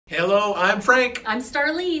Hello, I'm Frank. I'm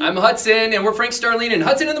Starlene. I'm Hudson, and we're Frank, Starlene, and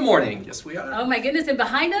Hudson in the Morning. Yes, we are. Oh my goodness, and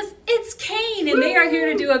behind us, it's CAIN, and they are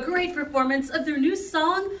here to do a great performance of their new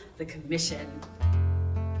song, The Commission.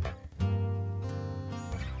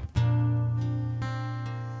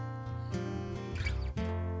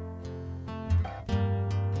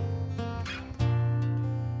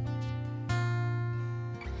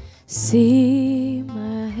 See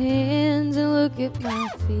my hands and look at my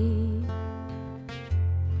feet.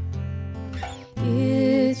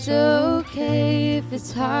 It's okay if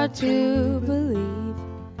it's hard to believe.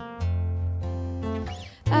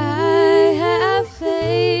 I have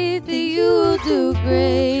faith that you will do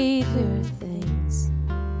greater things.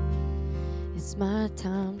 It's my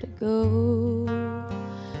time to go,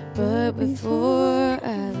 but before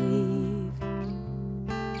I leave,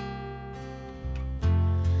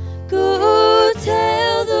 go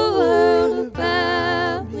tell the world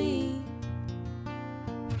about me.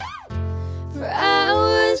 For I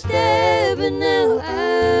was dead, but now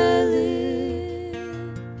I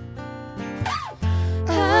live.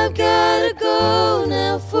 I've gotta go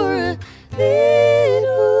now for a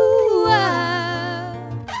little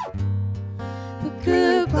while, but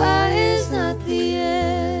goodbye is not the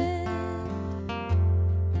end.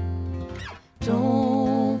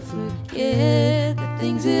 Don't forget the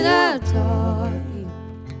things that I taught you.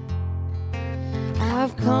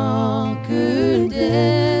 I've conquered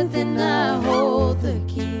death and I hold the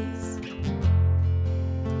keys.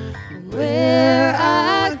 And where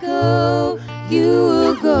I go, you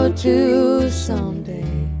will go too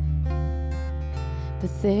someday.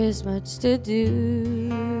 But there's much to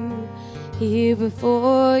do here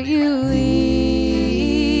before you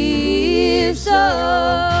leave. So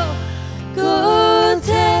go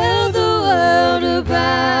tell the world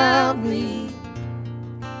about me.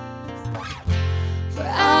 For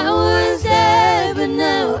I was dead, but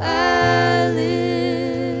now I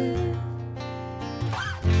live.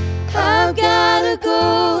 I've gotta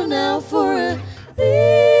go now for a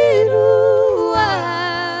little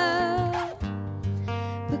while,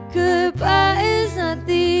 but goodbye is not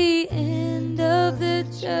the end of the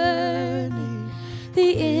journey,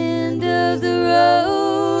 the end of the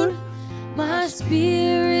road. My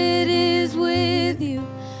spirit is with you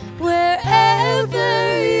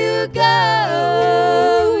wherever you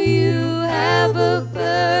go. You have a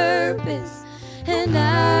purpose and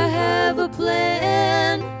I have a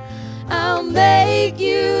plan. I'll make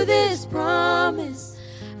you this promise,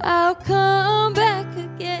 I'll